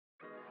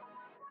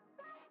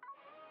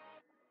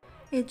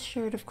It's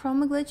Shirt of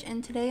ChromaGlitch,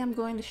 and today I'm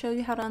going to show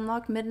you how to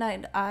unlock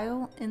Midnight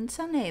Isle in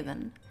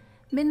Sunhaven.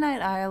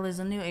 Midnight Isle is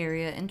a new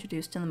area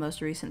introduced in the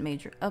most recent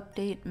major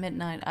update.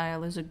 Midnight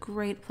Isle is a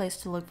great place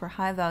to look for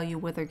high-value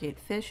Withergate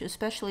fish,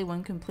 especially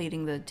when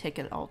completing the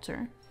ticket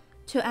altar.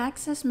 To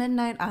access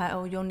Midnight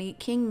Isle, you'll need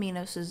King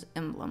Minos'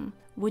 emblem,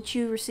 which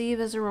you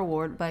receive as a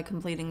reward by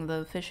completing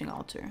the fishing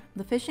altar.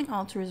 The fishing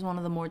altar is one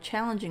of the more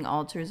challenging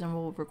altars and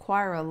will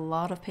require a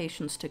lot of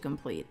patience to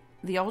complete.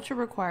 The altar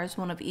requires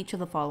one of each of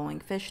the following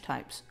fish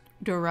types: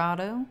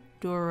 Dorado,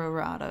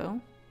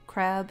 Durarado,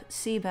 crab,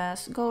 sea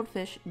bass,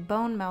 goldfish,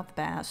 bone-mouthed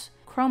bass,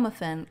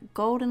 chromafin,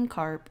 golden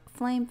carp,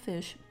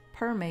 flamefish,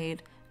 permaid,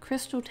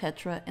 crystal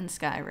tetra, and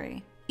sky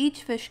ray.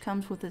 Each fish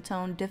comes with its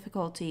own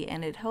difficulty,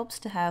 and it helps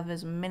to have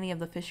as many of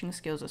the fishing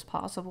skills as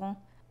possible.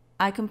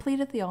 I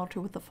completed the altar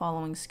with the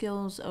following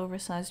skills: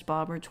 oversized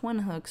bobber, twin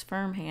hooks,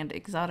 firm hand,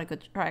 exotic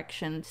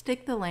attraction,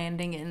 stick the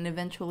landing, and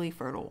eventually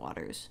fertile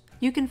waters.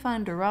 You can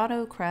find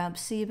Dorado, crab,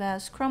 sea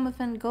bass,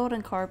 chromafin,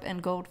 golden carp,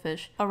 and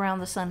goldfish around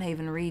the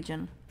Sunhaven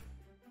region.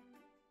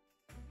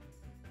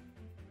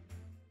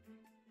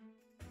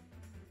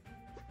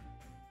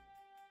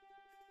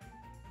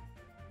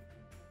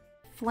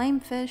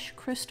 Flamefish,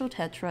 crystal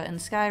tetra,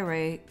 and sky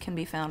ray can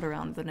be found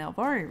around the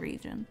Nelvari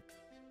region.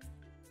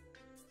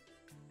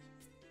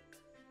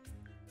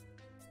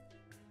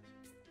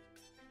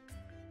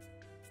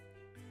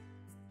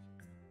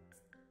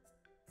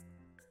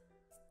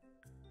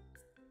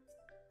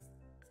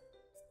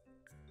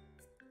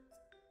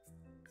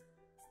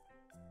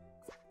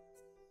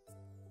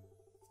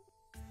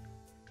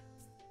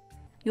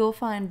 You'll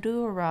find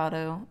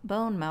Dorado,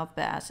 bone-mouthed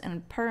bass,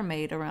 and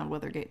permaid around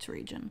Withergate's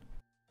region.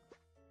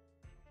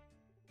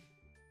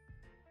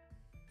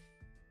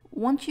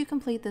 Once you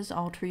complete this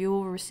altar, you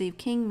will receive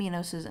King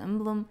Minos'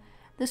 emblem.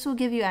 This will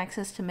give you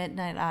access to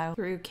Midnight Isle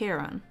through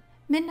Charon.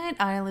 Midnight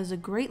Isle is a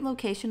great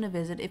location to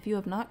visit if you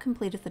have not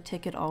completed the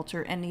ticket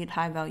altar and need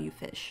high-value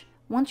fish.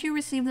 Once you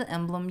receive the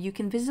emblem, you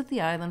can visit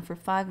the island for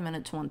 5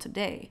 minutes once a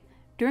day.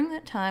 During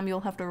that time,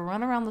 you'll have to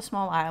run around the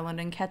small island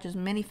and catch as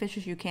many fish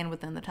as you can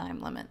within the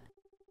time limit.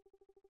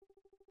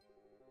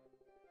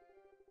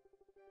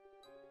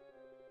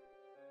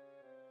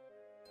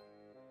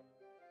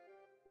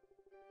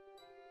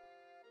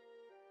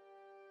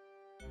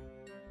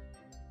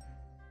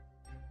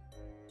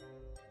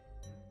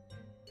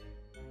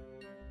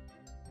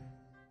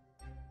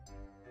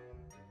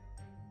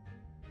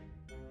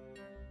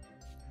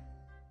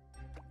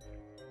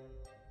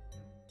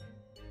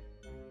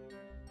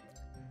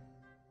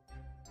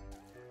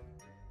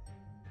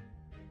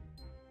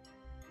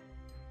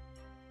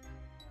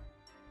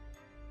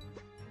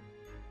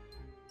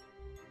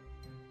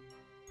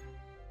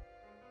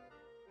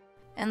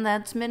 And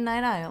that's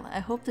Midnight Isle. I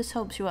hope this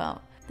helps you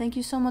out. Thank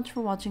you so much for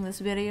watching this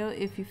video.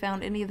 If you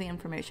found any of the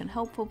information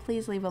helpful,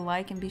 please leave a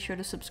like and be sure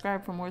to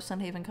subscribe for more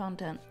Sunhaven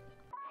content.